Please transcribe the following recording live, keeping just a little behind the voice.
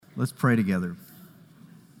Let's pray together.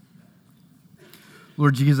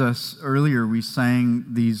 Lord Jesus, earlier we sang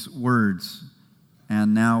these words,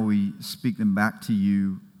 and now we speak them back to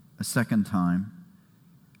you a second time.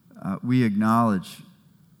 We acknowledge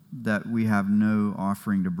that we have no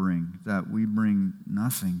offering to bring, that we bring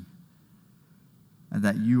nothing, and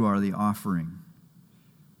that you are the offering.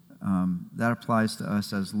 That applies to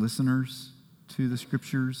us as listeners to the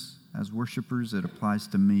Scriptures, as worshipers. It applies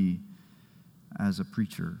to me as a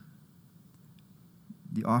preacher.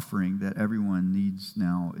 The offering that everyone needs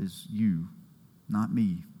now is you, not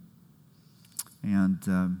me.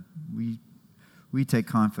 And we take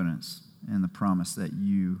confidence in the promise that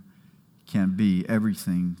you can be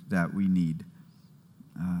everything that we need.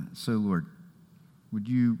 So, Lord, would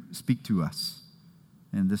you speak to us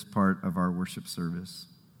in this part of our worship service?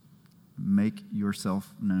 Make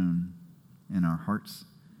yourself known in our hearts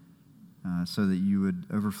so that you would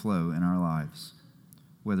overflow in our lives,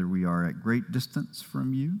 whether we are at great distance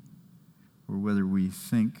from you or whether we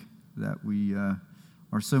think that we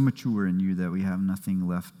are so mature in you that we have nothing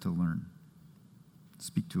left to learn.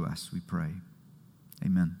 Speak to us, we pray.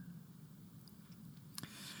 Amen.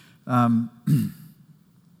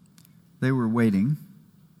 They were waiting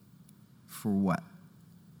for what?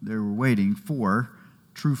 They were waiting for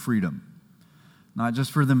true freedom. Not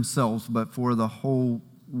just for themselves, but for the whole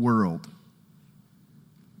world.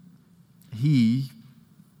 He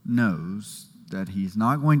knows that he's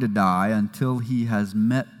not going to die until he has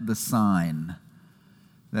met the sign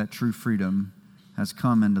that true freedom has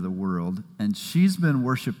come into the world. And she's been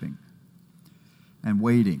worshiping and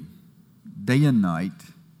waiting day and night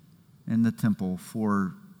in the temple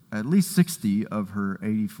for at least 60 of her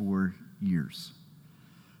 84 years.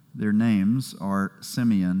 Their names are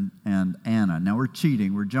Simeon and Anna. Now we're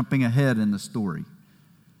cheating. We're jumping ahead in the story.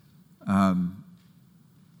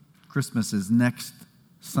 Christmas is next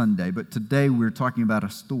Sunday, but today we're talking about a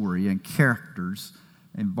story and characters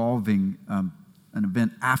involving an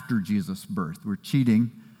event after Jesus' birth. We're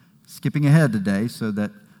cheating, skipping ahead today so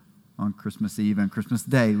that on Christmas Eve and Christmas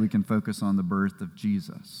Day we can focus on the birth of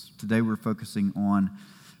Jesus. Today we're focusing on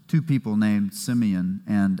two people named Simeon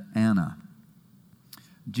and Anna.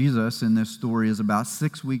 Jesus in this story is about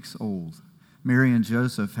 6 weeks old. Mary and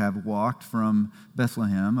Joseph have walked from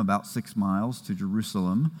Bethlehem about 6 miles to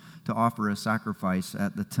Jerusalem to offer a sacrifice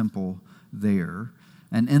at the temple there.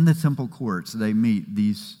 And in the temple courts, they meet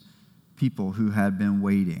these people who had been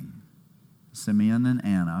waiting, Simeon and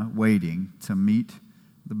Anna, waiting to meet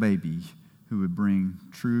the baby who would bring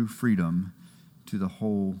true freedom to the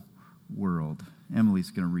whole world.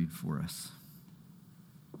 Emily's going to read for us.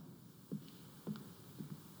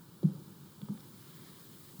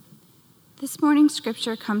 This morning's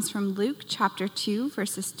scripture comes from Luke chapter 2,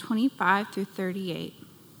 verses 25 through 38.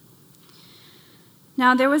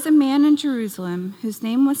 Now there was a man in Jerusalem whose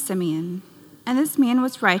name was Simeon, and this man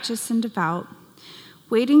was righteous and devout,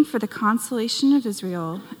 waiting for the consolation of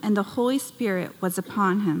Israel, and the Holy Spirit was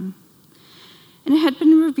upon him. And it had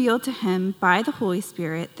been revealed to him by the Holy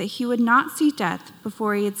Spirit that he would not see death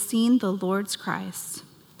before he had seen the Lord's Christ.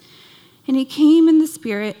 And he came in the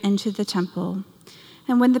Spirit into the temple.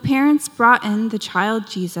 And when the parents brought in the child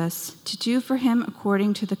Jesus to do for him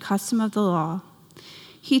according to the custom of the law,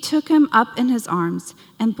 he took him up in his arms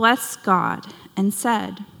and blessed God and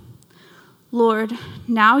said, Lord,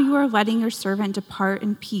 now you are letting your servant depart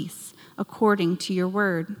in peace according to your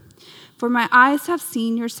word. For my eyes have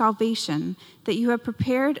seen your salvation, that you have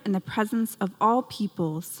prepared in the presence of all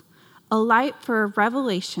peoples, a light for a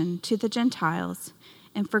revelation to the Gentiles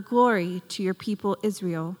and for glory to your people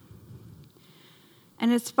Israel.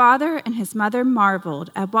 And his father and his mother marveled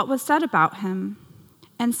at what was said about him.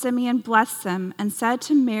 And Simeon blessed them and said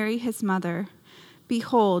to Mary his mother,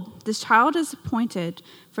 Behold, this child is appointed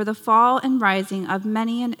for the fall and rising of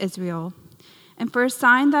many in Israel, and for a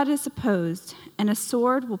sign that is opposed, and a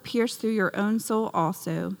sword will pierce through your own soul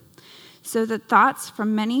also, so that thoughts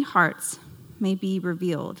from many hearts may be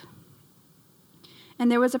revealed.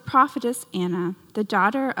 And there was a prophetess, Anna, the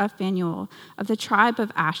daughter of Phanuel of the tribe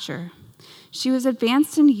of Asher. She was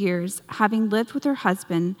advanced in years, having lived with her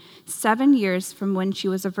husband 7 years from when she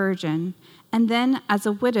was a virgin, and then as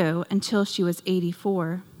a widow until she was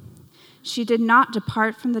 84. She did not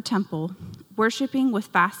depart from the temple, worshiping with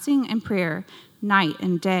fasting and prayer night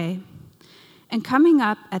and day. And coming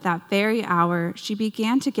up at that very hour, she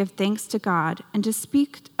began to give thanks to God and to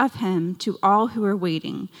speak of him to all who were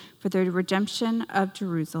waiting for the redemption of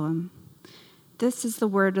Jerusalem. This is the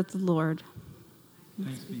word of the Lord.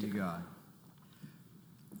 Thanks be to God.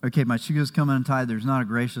 Okay, my shoes come untied. There's not a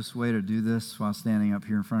gracious way to do this while standing up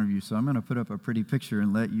here in front of you, so I'm going to put up a pretty picture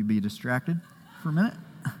and let you be distracted for a minute.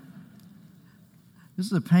 This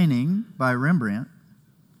is a painting by Rembrandt.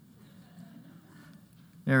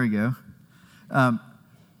 There we go.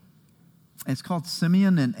 It's called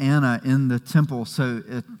Simeon and Anna in the Temple. So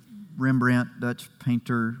Rembrandt, Dutch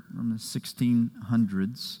painter from the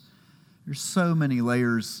 1600s. There's so many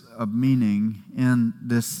layers of meaning in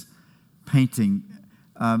this painting.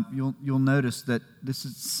 You'll notice that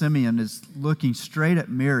Simeon is looking straight at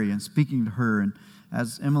Mary and speaking to her. And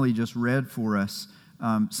as Emily just read for us,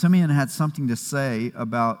 Simeon had something to say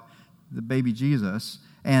about the baby Jesus,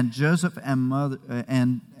 and Joseph and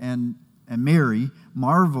Mary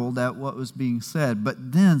marveled at what was being said.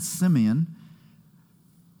 But then Simeon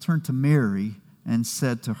turned to Mary and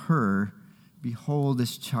said to her, "Behold,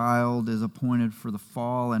 this child is appointed for the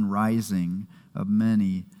fall and rising of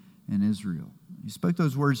many in Israel." He spoke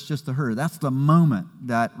those words just to her. That's the moment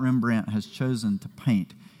that Rembrandt has chosen to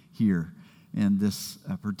paint here in this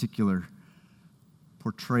particular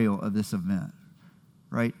portrayal of this event,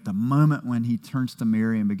 right? The moment when he turns to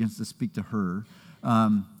Mary and begins to speak to her.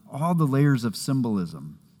 All the layers of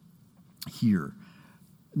symbolism here.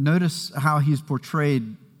 Notice how he's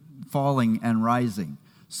portrayed falling and rising.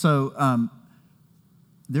 So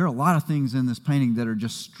there are a lot of things in this painting that are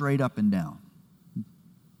just straight up and down,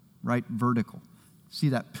 right? Vertical. See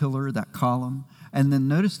that pillar, that column? And then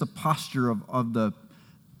notice the posture of the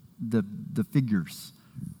figures,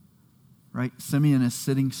 right? Simeon is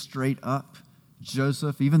sitting straight up.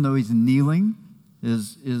 Joseph, even though he's kneeling,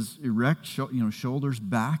 is erect, shoulders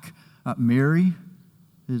back. Mary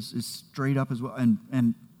is straight up as well.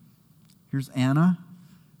 And here's Anna.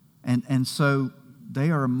 And so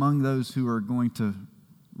they are among those who are going to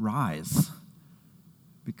rise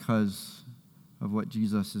because of what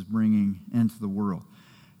Jesus is bringing into the world.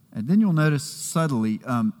 And then you'll notice subtly,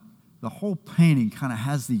 the whole painting kind of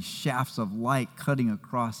has these shafts of light cutting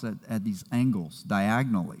across at these angles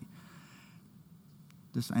diagonally.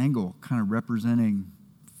 This angle kind of representing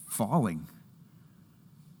falling.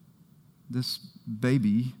 This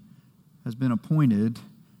baby has been appointed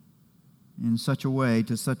in such a way,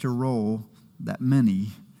 to such a role, that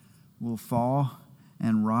many will fall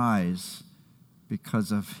and rise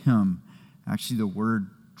because of him. Actually, the word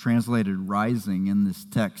translated rising in this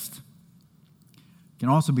text can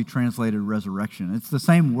also be translated resurrection. It's the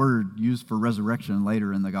same word used for resurrection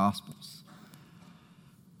later in the Gospels.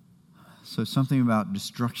 So something about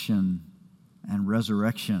destruction and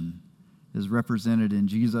resurrection is represented in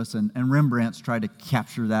Jesus. And Rembrandt's tried to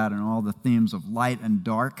capture that and all the themes of light and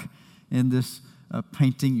dark in this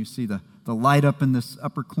painting. You see the light up in this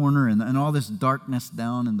upper corner and all this darkness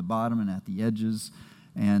down in the bottom and at the edges.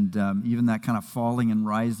 And even that kind of falling and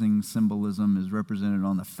rising symbolism is represented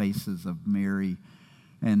on the faces of Mary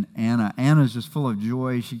and Anna. Anna's just full of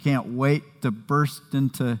joy. She can't wait to burst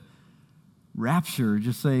into rapture,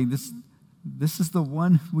 just saying, This is the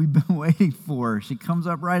one we've been waiting for. She comes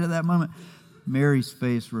up right at that moment. Mary's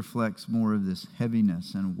face reflects more of this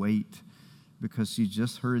heaviness and weight because she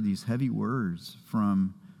just heard these heavy words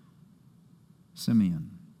from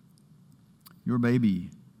Simeon. Your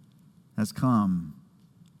baby has come,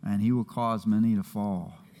 and he will cause many to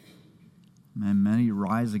fall, and many to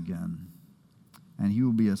rise again. And he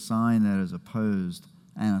will be a sign that is opposed,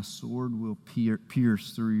 and a sword will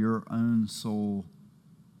pierce through your own soul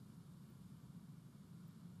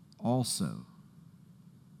also.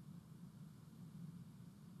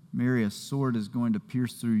 Mary, a sword is going to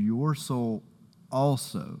pierce through your soul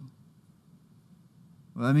also.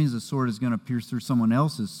 Well, that means the sword is going to pierce through someone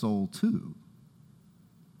else's soul too.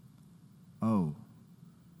 Oh,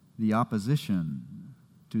 the opposition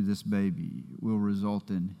to this baby will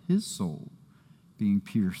result in his soul being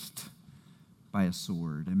pierced by a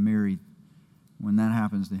sword. And Mary, when that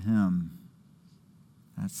happens to him,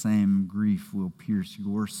 that same grief will pierce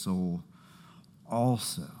your soul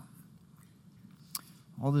also.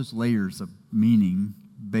 All those layers of meaning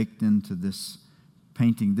baked into this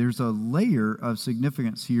painting. There's a layer of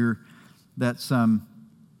significance here that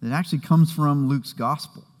actually comes from Luke's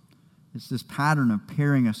gospel. It's this pattern of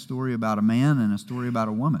pairing a story about a man and a story about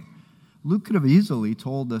a woman. Luke could have easily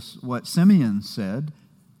told us what Simeon said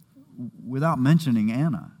without mentioning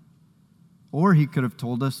Anna. Or he could have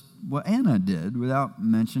told us what Anna did without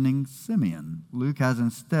mentioning Simeon. Luke has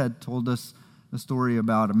instead told us a story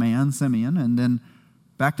about a man, Simeon, and then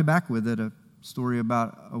back to back with it, a story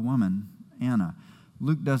about a woman, Anna.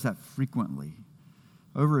 Luke does that frequently.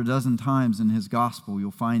 Over a dozen times in his gospel,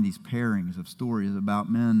 you'll find these pairings of stories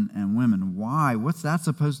about men and women. Why? What's that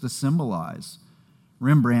supposed to symbolize?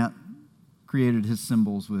 Rembrandt created his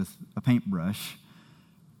symbols with a paintbrush.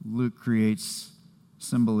 Luke creates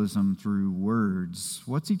symbolism through words.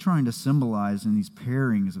 What's he trying to symbolize in these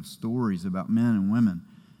pairings of stories about men and women?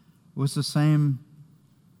 Well, it's the same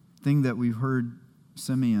thing that we've heard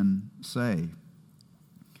Simeon say.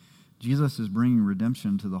 Jesus is bringing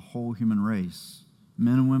redemption to the whole human race,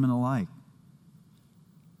 men and women alike.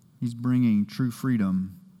 He's bringing true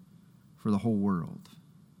freedom for the whole world.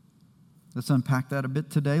 Let's unpack that a bit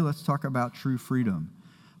today. Let's talk about true freedom.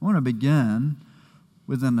 I want to begin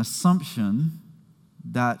with an assumption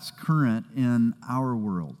that's current in our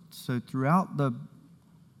world. So throughout the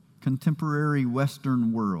contemporary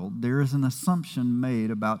Western world, there is an assumption made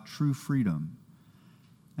about true freedom.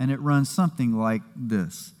 And it runs something like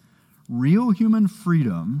this. Real human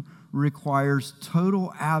freedom requires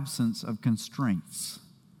total absence of constraints.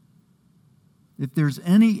 If there's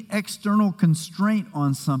any external constraint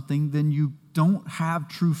on something, then you don't have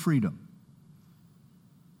true freedom.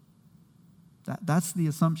 That's the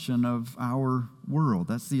assumption of our world.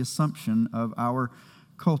 That's the assumption of our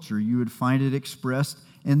culture. You would find it expressed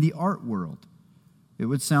in the art world. It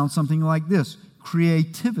would sound something like this.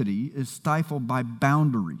 Creativity is stifled by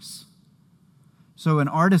boundaries. So an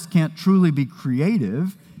artist can't truly be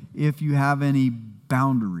creative if you have any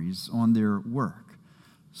boundaries on their work.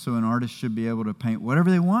 So an artist should be able to paint whatever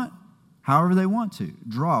they want, however they want to.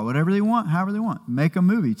 Draw whatever they want, however they want. Make a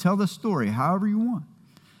movie, tell the story, however you want.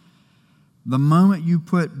 The moment you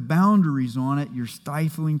put boundaries on it, you're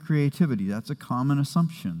stifling creativity. That's a common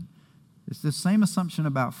assumption. It's the same assumption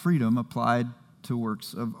about freedom applied to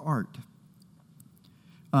works of art.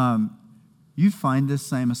 You find this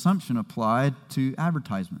same assumption applied to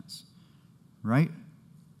advertisements, right?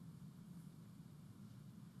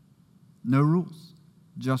 No rules,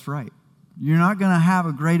 just right. You're not going to have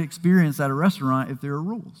a great experience at a restaurant if there are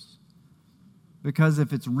rules. Because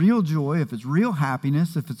if it's real joy, if it's real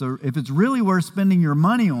happiness, if it's really worth spending your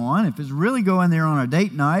money on, if it's really going there on a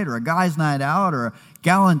date night or a guy's night out or a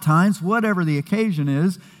Galentine's, whatever the occasion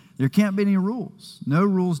is, there can't be any rules. No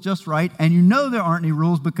rules, just right. And you know there aren't any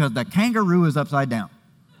rules because the kangaroo is upside down.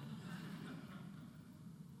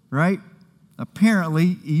 Right?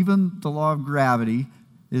 Apparently, even the law of gravity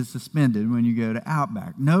is suspended when you go to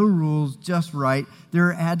Outback. No rules, just right. There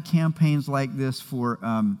are ad campaigns like this for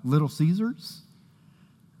Little Caesars.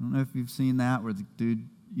 I don't know if you've seen that where the dude,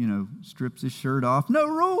 strips his shirt off. No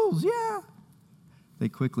rules, yeah. They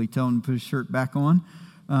quickly tell him to put his shirt back on.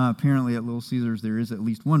 Apparently at Little Caesars there is at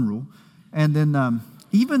least one rule. And then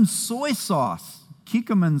even soy sauce,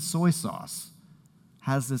 Kikkoman soy sauce,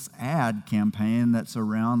 has this ad campaign that's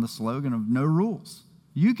around the slogan of no rules.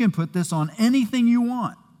 You can put this on anything you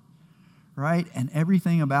want, right? And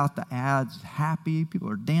everything about the ad's happy. People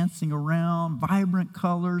are dancing around, vibrant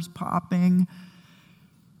colors popping.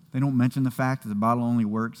 They don't mention the fact that the bottle only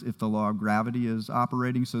works if the law of gravity is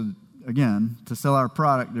operating. So again, to sell our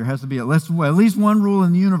product, there has to be at least one rule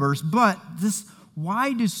in the universe. But it's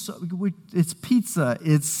pizza,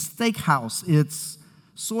 it's steakhouse, it's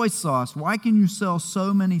soy sauce. Why can you sell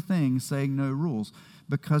so many things saying no rules?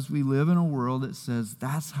 Because we live in a world that says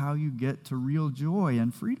that's how you get to real joy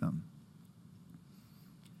and freedom.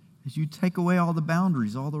 Is you take away all the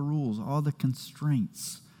boundaries, all the rules, all the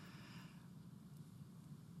constraints.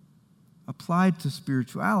 Applied to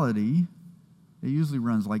spirituality, it usually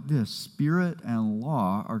runs like this. Spirit and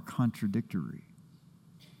law are contradictory.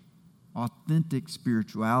 Authentic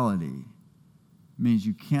spirituality means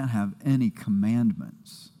you can't have any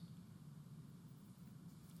commandments.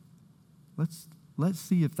 Let's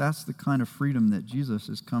see if that's the kind of freedom that Jesus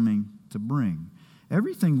is coming to bring.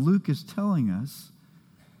 Everything Luke is telling us,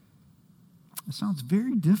 it sounds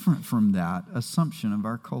very different from that assumption of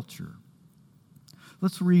our culture.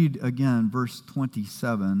 Let's read again verse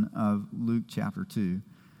 27 of Luke chapter 2.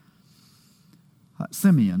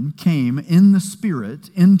 Simeon came in the Spirit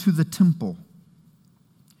into the temple.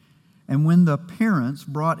 And when the parents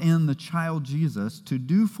brought in the child Jesus to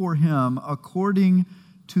do for him according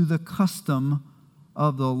to the custom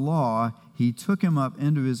of the law, he took him up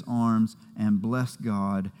into his arms and blessed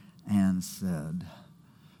God and said.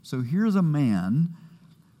 So here's a man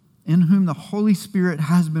in whom the Holy Spirit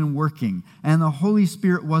has been working, and the Holy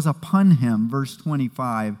Spirit was upon him, verse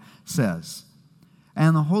 25 says.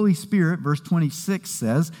 And the Holy Spirit, verse 26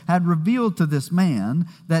 says, had revealed to this man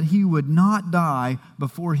that he would not die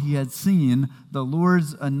before he had seen the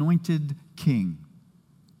Lord's anointed king.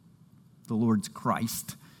 The Lord's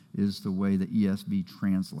Christ is the way the ESV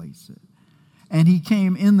translates it. And he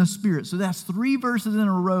came in the Spirit. So that's 3 verses in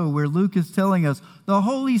a row where Luke is telling us the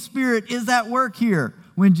Holy Spirit is at work here.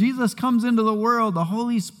 When Jesus comes into the world, the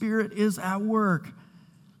Holy Spirit is at work.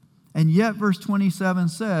 And yet, verse 27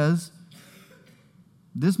 says,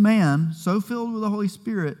 This man, so filled with the Holy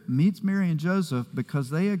Spirit, meets Mary and Joseph because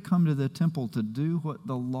they had come to the temple to do what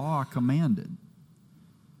the law commanded.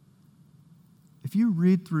 If you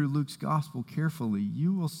read through Luke's gospel carefully,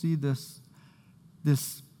 you will see this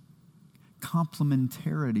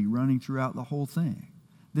complementarity running throughout the whole thing,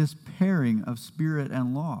 this pairing of spirit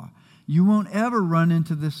and law. You won't ever run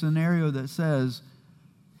into this scenario that says,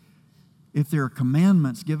 if there are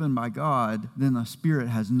commandments given by God, then the Spirit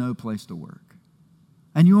has no place to work.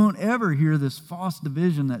 And you won't ever hear this false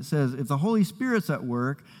division that says, if the Holy Spirit's at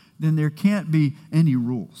work, then there can't be any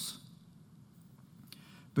rules.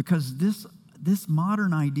 Because this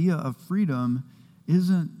modern idea of freedom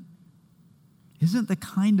isn't the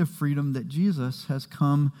kind of freedom that Jesus has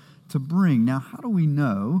come to bring. Now, how do we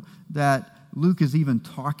know that Luke is even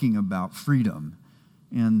talking about freedom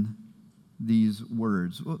in these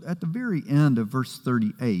words? Well, at the very end of verse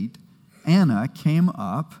 38, Anna came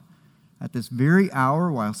up at this very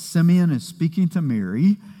hour while Simeon is speaking to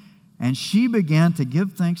Mary, and she began to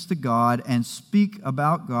give thanks to God and speak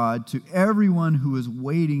about God to everyone who is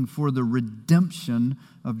waiting for the redemption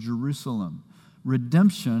of Jerusalem.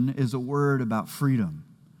 Redemption is a word about freedom.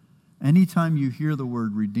 Anytime you hear the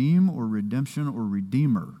word redeem or redemption or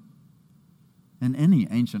redeemer in any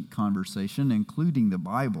ancient conversation, including the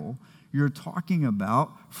Bible, you're talking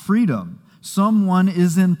about freedom. Someone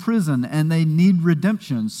is in prison and they need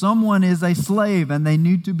redemption. Someone is a slave and they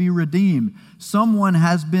need to be redeemed. Someone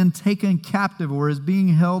has been taken captive or is being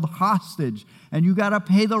held hostage, and you got to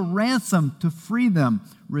pay the ransom to free them.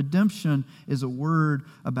 Redemption is a word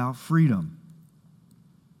about freedom.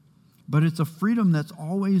 But it's a freedom that's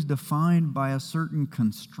always defined by a certain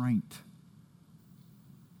constraint.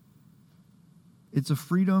 It's a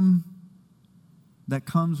freedom that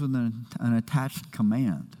comes with an attached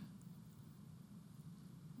command.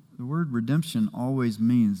 The word redemption always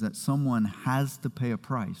means that someone has to pay a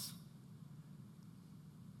price.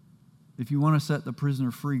 If you want to set the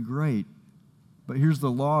prisoner free, great. But here's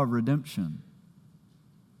the law of redemption.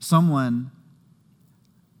 Someone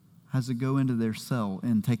has to go into their cell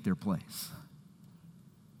and take their place.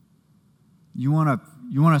 You want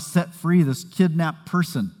to set free this kidnapped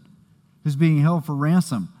person who's being held for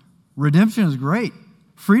ransom. Redemption is great.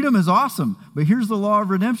 Freedom is awesome. But here's the law of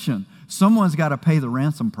redemption. Someone's got to pay the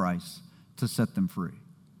ransom price to set them free.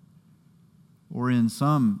 Or in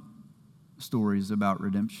some stories about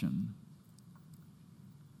redemption,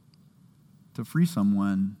 to free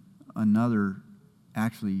someone, another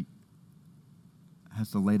actually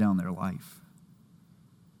has to lay down their life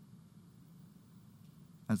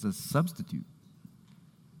as a substitute.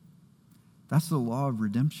 That's the law of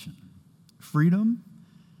redemption. Freedom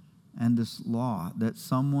and this law that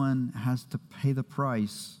someone has to pay the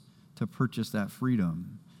price to purchase that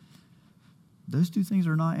freedom. Those two things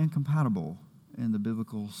are not incompatible in the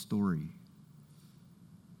biblical story.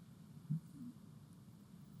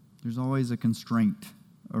 There's always a constraint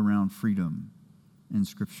around freedom in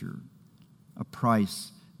Scripture, a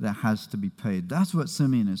price that has to be paid. That's what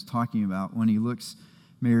Simeon is talking about when he looks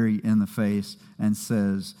Mary in the face and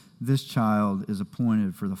says, this child is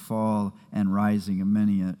appointed for the fall and rising of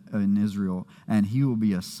many in Israel, and he will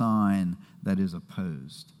be a sign that is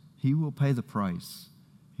opposed. He will pay the price.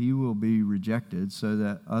 He will be rejected so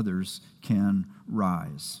that others can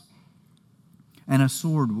rise. And a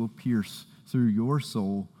sword will pierce through your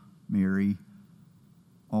soul, Mary,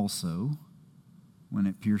 also, when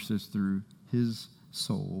it pierces through his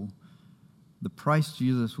soul. The price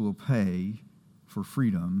Jesus will pay for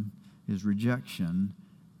freedom is rejection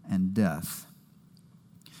and death.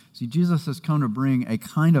 See, Jesus has come to bring a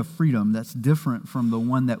kind of freedom that's different from the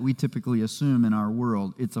one that we typically assume in our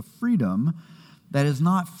world. It's a freedom that is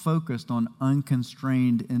not focused on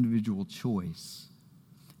unconstrained individual choice.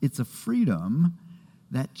 It's a freedom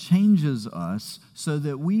that changes us so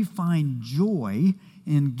that we find joy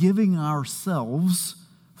in giving ourselves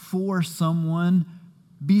for someone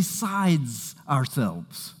besides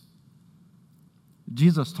ourselves.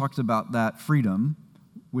 Jesus talks about that freedom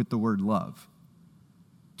with the word love.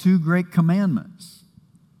 2 great commandments,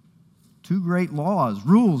 2 great laws,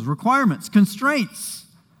 rules, requirements, constraints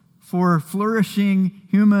for flourishing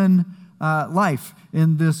human life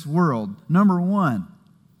in this world. Number 1,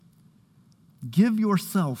 give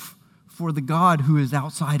yourself for the God who is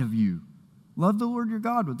outside of you. Love the Lord your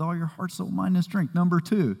God with all your heart, soul, mind, and strength. Number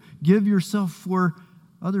 2, give yourself for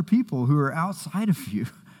other people who are outside of you.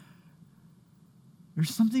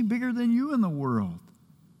 There's something bigger than you in the world.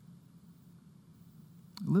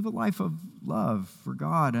 Live a life of love for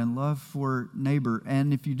God and love for neighbor.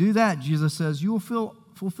 And if you do that, Jesus says, you will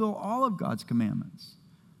fulfill all of God's commandments.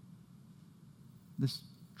 This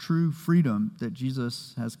true freedom that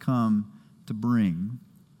Jesus has come to bring,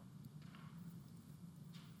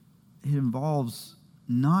 it involves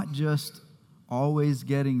not just always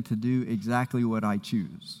getting to do exactly what I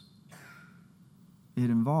choose. It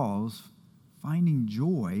involves finding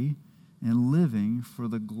joy in living for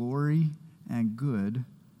the glory and good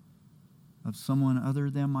of someone other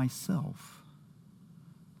than myself.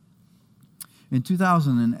 In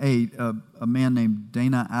 2008, a man named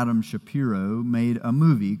Dana Adam Shapiro made a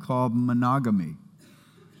movie called Monogamy.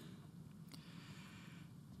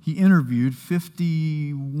 He interviewed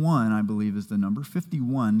 51, I believe is the number,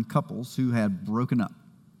 51 couples who had broken up.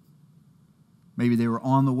 Maybe they were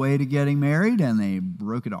on the way to getting married and they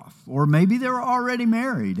broke it off. Or maybe they were already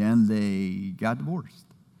married and they got divorced.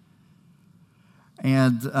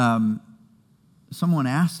 And someone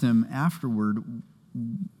asked him afterward,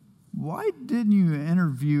 why didn't you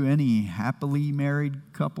interview any happily married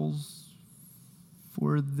couples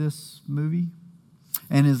for this movie?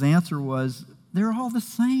 And his answer was, they're all the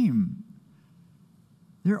same.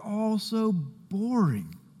 They're all so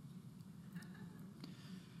boring.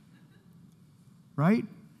 Right?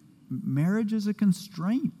 Marriage is a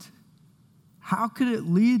constraint. How could it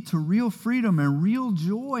lead to real freedom and real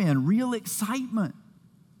joy and real excitement?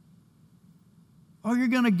 All you're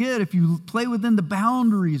going to get if you play within the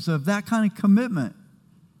boundaries of that kind of commitment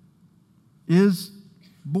is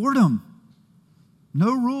boredom.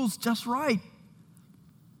 No rules, just right.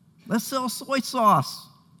 Let's sell soy sauce.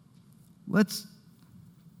 Let's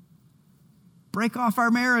break off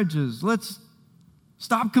our marriages. Let's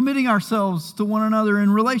stop committing ourselves to one another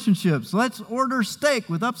in relationships. Let's order steak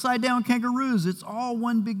with upside-down kangaroos. It's all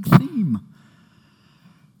one big theme.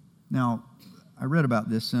 Now, I read about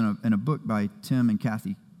this in a book by Tim and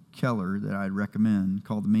Kathy Keller that I'd recommend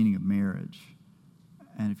called The Meaning of Marriage.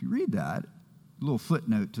 And if you read that, a little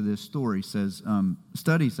footnote to this story says,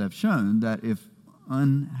 studies have shown that if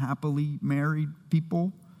unhappily married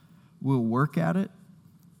people will work at it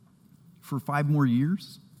for 5 more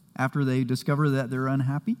years after they discover that they're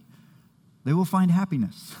unhappy, they will find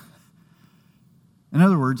happiness. In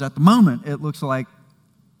other words, at the moment, it looks like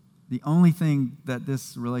the only thing that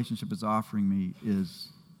this relationship is offering me is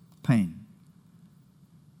pain.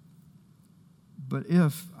 But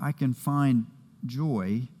if I can find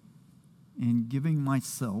joy in giving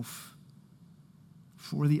myself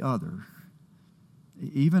for the other,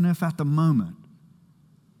 even if at the moment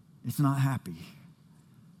it's not happy,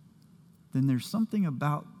 then there's something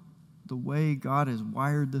about the way God has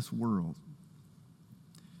wired this world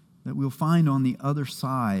that we'll find on the other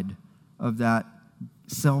side of that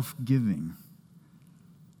self-giving.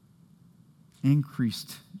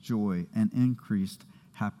 Increased joy and increased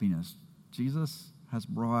happiness. Jesus has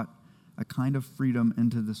brought a kind of freedom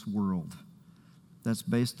into this world that's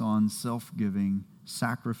based on self-giving,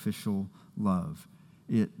 sacrificial love.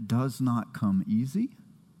 It does not come easy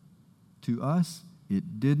to us.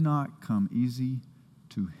 It did not come easy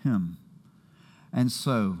to him. And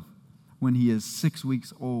so, when he is 6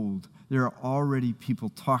 weeks old, there are already people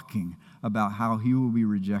talking about how he will be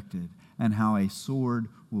rejected and how a sword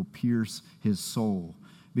will pierce his soul,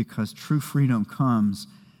 because true freedom comes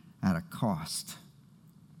at a cost.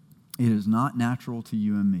 It is not natural to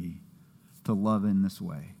you and me to love in this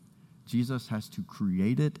way. Jesus has to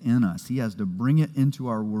create it in us. He has to bring it into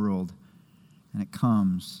our world, and it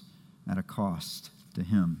comes at a cost to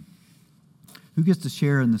him. Who gets to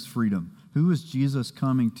share in this freedom? Who is Jesus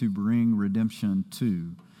coming to bring redemption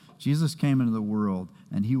to? Jesus came into the world,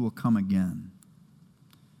 and he will come again.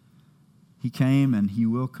 He came and he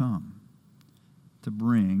will come to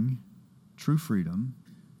bring true freedom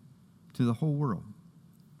to the whole world.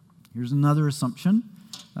 Here's another assumption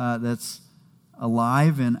that's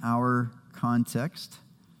alive in our context.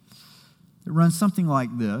 It runs something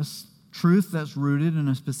like this: truth that's rooted in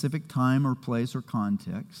a specific time or place or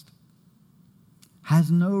context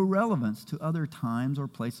has no relevance to other times or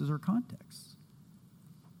places or contexts.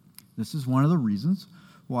 This is one of the reasons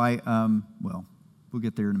why, we'll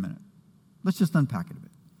get there in a minute. Let's just unpack it a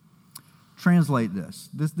bit. Translate this.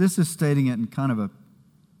 This is stating it in kind of a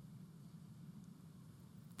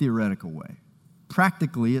theoretical way.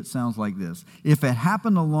 Practically, it sounds like this. If it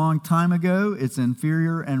happened a long time ago, it's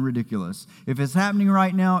inferior and ridiculous. If it's happening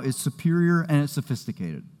right now, it's superior and it's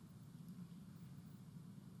sophisticated.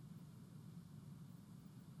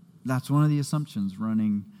 That's one of the assumptions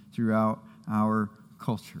running throughout our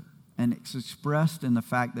culture. And it's expressed in the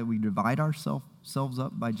fact that we divide ourselves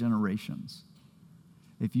up by generations.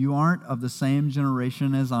 If you aren't of the same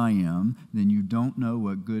generation as I am, then you don't know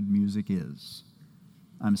what good music is.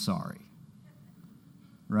 I'm sorry.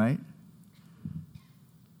 Right?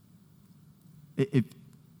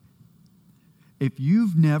 if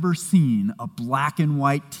you've never seen a black and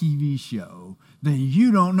white TV show, then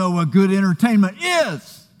you don't know what good entertainment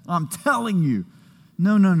is. I'm telling you.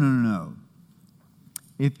 No.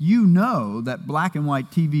 If you know that black and white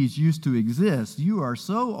TVs used to exist, you are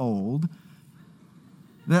so old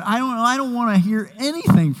that I don't want to hear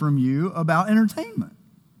anything from you about entertainment.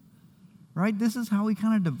 Right? This is how we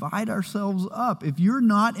kind of divide ourselves up. If you're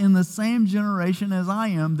not in the same generation as I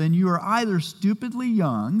am, then you are either stupidly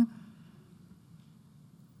young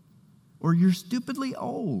or you're stupidly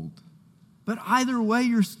old. But either way,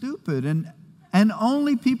 you're stupid. And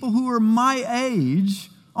only people who are my age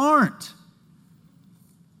aren't.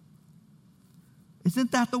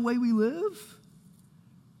 Isn't that the way we live?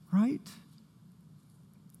 Right?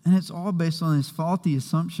 And it's all based on this faulty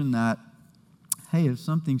assumption that, hey, if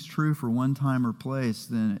something's true for one time or place,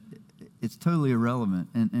 then it's totally irrelevant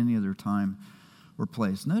in any other time or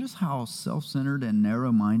place. Notice how self-centered and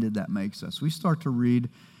narrow-minded that makes us. We start to read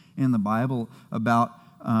in the Bible about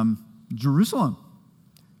Jerusalem.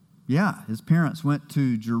 Yeah, his parents went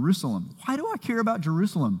to Jerusalem. Why do I care about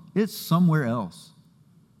Jerusalem? It's somewhere else.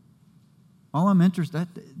 All I'm interested,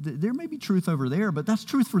 there may be truth over there, but that's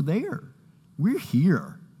truth for there. We're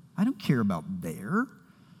here. I don't care about there.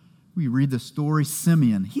 We read the story,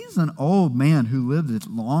 Simeon. He's an old man who lived a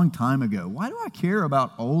long time ago. Why do I care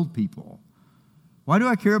about old people? Why do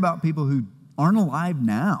I care about people who aren't alive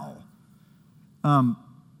now?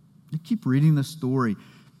 You keep reading the story.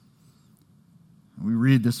 We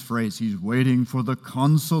read this phrase, he's waiting for the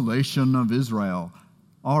consolation of Israel.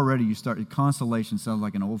 Already you start, consolation sounds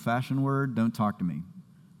like an old-fashioned word. Don't talk to me.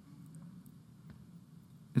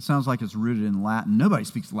 It sounds like it's rooted in Latin. Nobody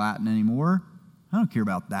speaks Latin anymore. I don't care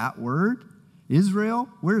about that word. Israel,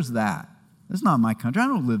 where's that? That's not my country. I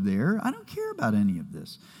don't live there. I don't care about any of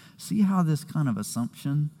this. See how this kind of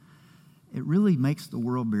assumption, it really makes the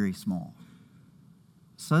world very small.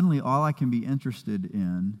 Suddenly, all I can be interested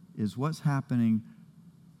in is what's happening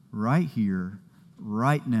right here,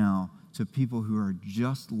 right now, to people who are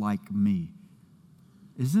just like me.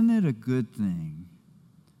 Isn't it a good thing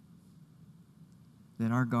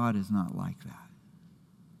that our God is not like that?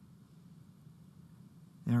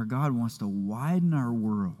 That our God wants to widen our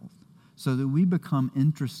world so that we become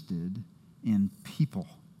interested in people,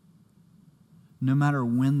 no matter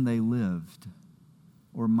when they lived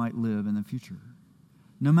or might live in the future.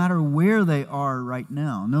 No matter where they are right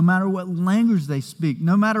now, no matter what language they speak,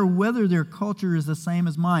 no matter whether their culture is the same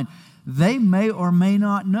as mine, they may or may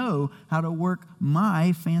not know how to work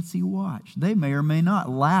my fancy watch. They may or may not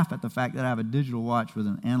laugh at the fact that I have a digital watch with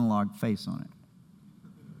an analog face on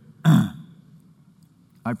it.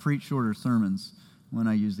 I preach shorter sermons when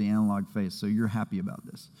I use the analog face, so you're happy about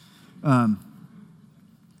this.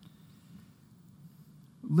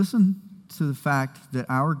 Listen to the fact that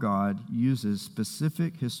our God uses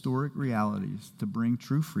specific historic realities to bring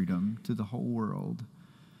true freedom to the whole world.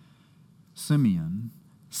 Simeon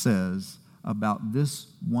says about this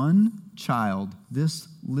one child, this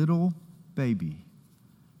little baby,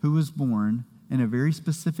 who was born in a very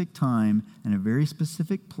specific time in a very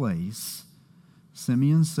specific place.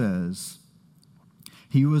 Simeon says,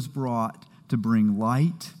 he was brought to bring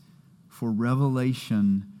light for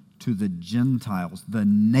revelation to the Gentiles, the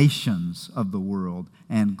nations of the world,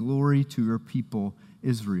 and glory to your people,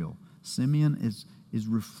 Israel. Simeon is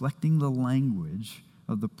reflecting the language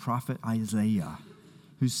of the prophet Isaiah,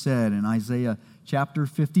 who said in Isaiah chapter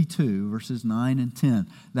 52, verses 9 and 10,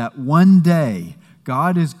 that one day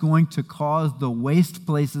God is going to cause the waste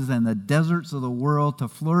places and the deserts of the world to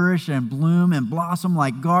flourish and bloom and blossom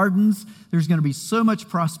like gardens. There's going to be so much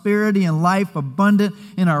prosperity and life abundant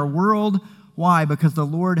in our world. Why? Because the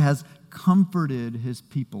Lord has comforted his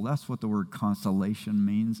people. That's what the word consolation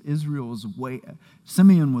means.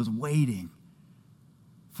 Simeon was waiting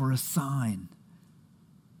for a sign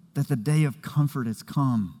that the day of comfort has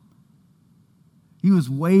come. He was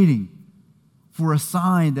waiting for a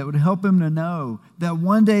sign that would help him to know that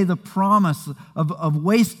one day the promise of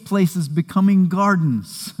waste places becoming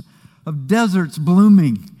gardens, of deserts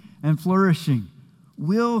blooming and flourishing,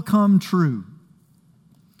 will come true.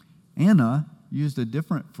 Anna used a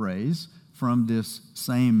different phrase from this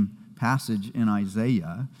same passage in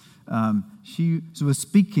Isaiah. She was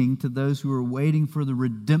speaking to those who were waiting for the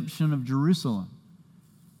redemption of Jerusalem.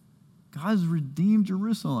 God's redeemed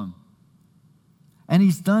Jerusalem. And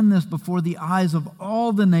he's done this before the eyes of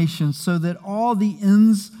all the nations so that all the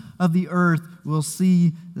ends of the earth will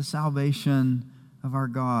see the salvation of our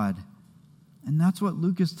God. And that's what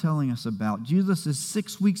Luke is telling us about. Jesus is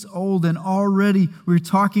 6 weeks old, and already we're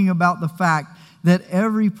talking about the fact that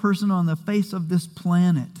every person on the face of this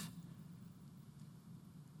planet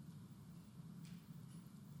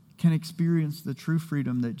can experience the true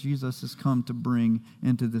freedom that Jesus has come to bring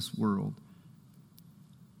into this world.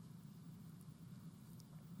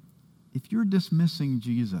 If you're dismissing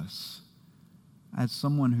Jesus as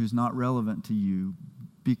someone who's not relevant to you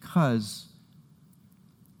because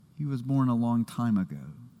he was born a long time ago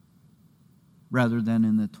rather than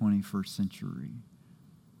in the 21st century,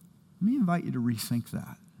 let me invite you to rethink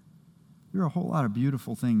that. There are a whole lot of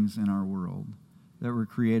beautiful things in our world that were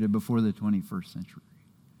created before the 21st century.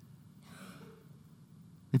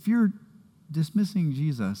 If you're dismissing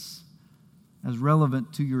Jesus as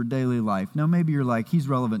relevant to your daily life, now maybe you're like, he's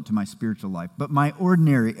relevant to my spiritual life, but my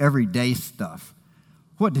ordinary, everyday stuff,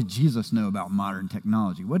 what did Jesus know about modern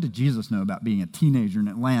technology? What did Jesus know about being a teenager in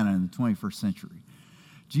Atlanta in the 21st century?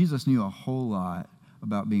 Jesus knew a whole lot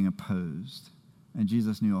about being opposed, and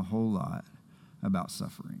Jesus knew a whole lot about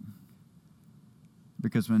suffering.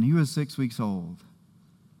 Because when he was 6 weeks old,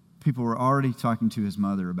 people were already talking to his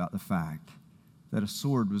mother about the fact that a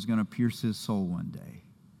sword was going to pierce his soul one day.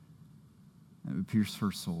 It would pierce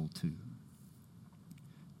her soul too.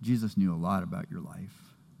 Jesus knew a lot about your life.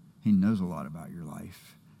 He knows a lot about your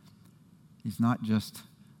life. He's not just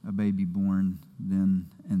a baby born then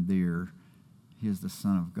and there. He is the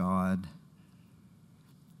Son of God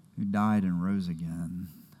who died and rose again.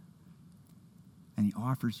 And he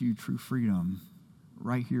offers you true freedom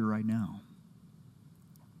right here, right now.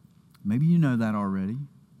 Maybe you know that already.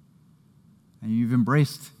 And you've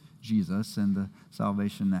embraced Jesus and the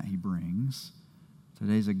salvation that he brings.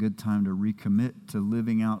 Today's a good time to recommit to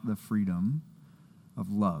living out the freedom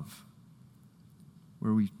of love,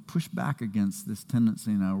 where we push back against this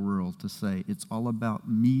tendency in our world to say, it's all about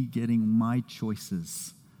me getting my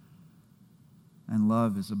choices. And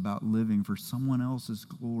love is about living for someone else's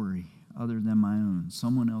glory other than my own,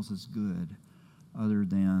 someone else's good other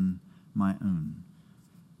than my own.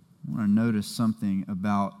 I want to notice something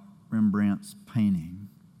about Rembrandt's painting.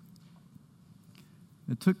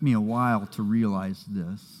 It took me a while to realize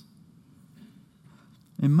this.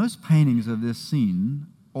 In most paintings of this scene,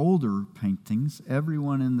 older paintings,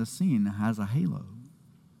 everyone in the scene has a halo.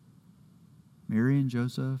 Mary and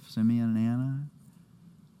Joseph, Simeon and Anna.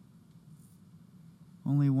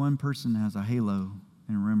 Only one person has a halo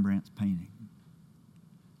in Rembrandt's painting.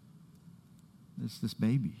 It's this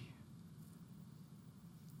baby.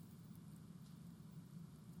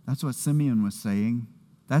 That's what Simeon was saying.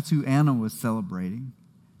 That's who Anna was celebrating.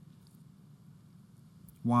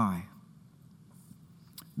 Why?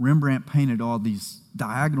 Rembrandt painted all these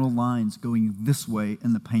diagonal lines going this way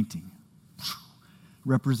in the painting,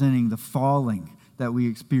 representing the falling that we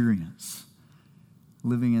experience,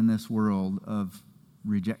 living in this world of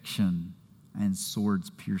rejection and swords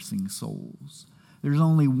piercing souls. There's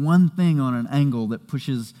only one thing on an angle that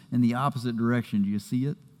pushes in the opposite direction. Do you see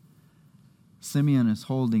it? Simeon is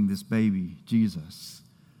holding this baby, Jesus,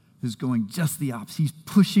 who's going just the opposite. He's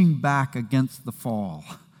pushing back against the fall.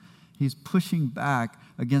 He's pushing back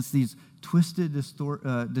against these twisted,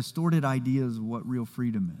 distorted ideas of what real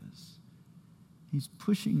freedom is. He's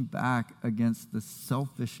pushing back against the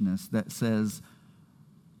selfishness that says,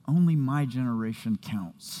 only my generation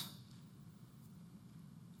counts.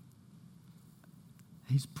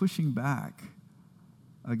 He's pushing back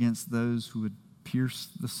against those who would pierce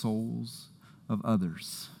the souls of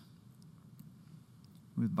others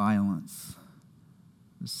with violence,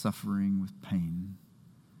 with suffering, with pain.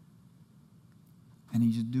 And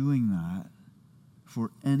he's doing that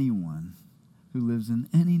for anyone who lives in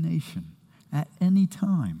any nation, at any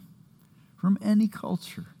time, from any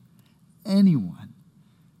culture, anyone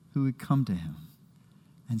who would come to him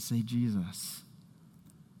and say, Jesus,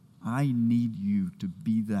 I need you to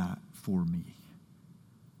be that for me.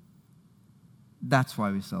 That's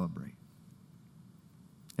why we celebrate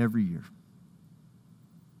every year.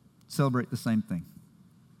 Celebrate the same thing.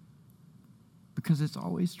 Because it's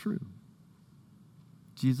always true.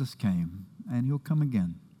 Jesus came, and he'll come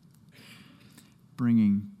again,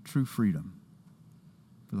 bringing true freedom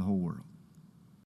for the whole world.